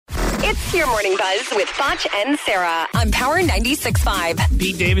It's your Morning Buzz with Foch and Sarah on Power 96.5.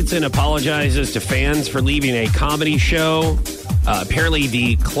 Pete Davidson apologizes to fans for leaving a comedy show. Apparently,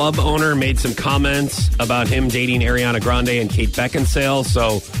 the club owner made some comments about him dating Ariana Grande and Kate Beckinsale,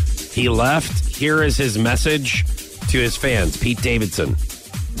 so he left. Here is his message to his fans. Pete Davidson.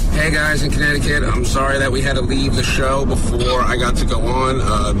 Hey guys in Connecticut, I'm sorry that we had to leave the show before I got to go on.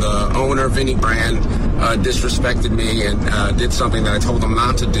 The owner, Vinny Brand, disrespected me and did something that I told him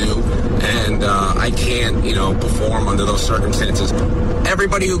not to do, and I can't, perform under those circumstances.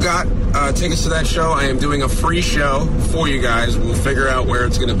 Everybody who got tickets to that show, I am doing a free show for you guys. We'll figure out where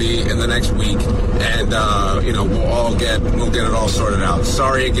it's going to be in the next week, and we'll get it all sorted out.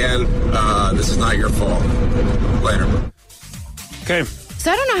 Sorry again. This is not your fault. Later. Okay.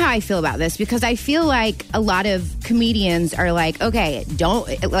 So I don't know how I feel about this because I feel like a lot of comedians are like, okay, don't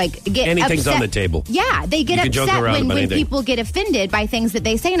get anything's upset. on the table. Yeah, they get upset when people get offended by things that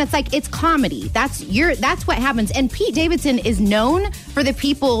they say, and it's like it's comedy. That's what happens. And Pete Davidson is known for the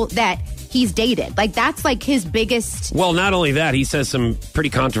people that he's dated. Like that's like his biggest. Well, not only that, he says some pretty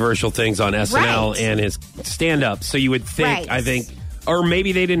controversial things on SNL Right. and his stand-up. So you would think, Right. I think, or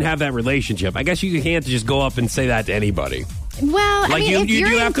maybe they didn't have that relationship. I guess you can't just go up and say that to anybody. Well, Like, I mean, you if you're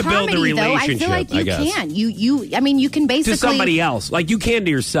do in have to build the comedy, though, I relationship, feel like I you guess. can. You can basically To somebody else. Like you can to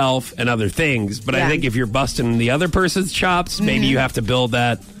yourself and other things. But Yeah. I think if you're busting the other person's chops, maybe you have to build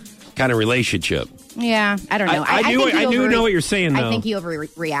that kind of relationship. Yeah, I don't know. I do know what you're saying, though. I think he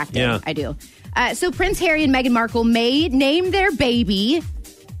overreacted. Yeah. I do. So Prince Harry and Meghan Markle may name their baby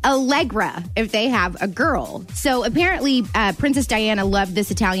Allegra if they have a girl. So apparently Princess Diana loved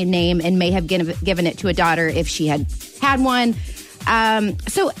this Italian name and may have given it to a daughter if she had one.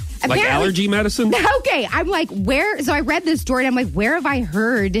 So Like allergy medicine? Okay, I'm like, where? So I read this story and I'm like, where have I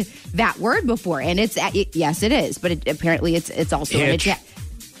heard that word before? And yes, it is. But apparently it's also Hitch.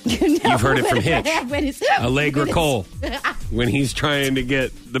 You've heard it from Hitch. Allegra Cole. When he's trying to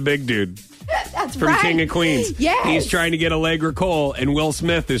get the big dude. That's From right. King of Queens. Yes. He's trying to get Allegra Cole, and Will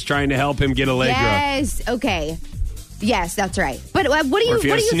Smith is trying to help him get Allegra. Yes. Okay. Yes, that's right. But what do you? Or if you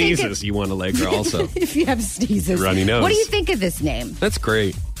what have do you think sneezes, you want Allegra also. if you have sneezes, Runny nose. What do you think of this name? That's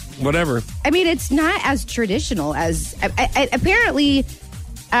great. Whatever. I mean, it's not as traditional as apparently.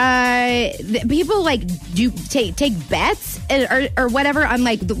 People like do take bets or whatever on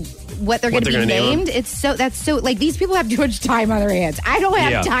like what they're going to be named. That's so like these people have too much time on their hands. I don't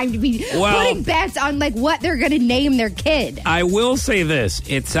have time to be putting bets on like what they're going to name their kid. I will say this: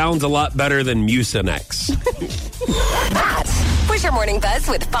 it sounds a lot better than Mucinex. That was your Morning Buzz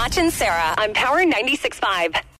with Foch and Sarah on Power 96.5.